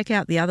and check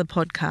out the other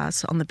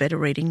podcasts on the Better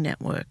Reading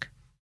Network.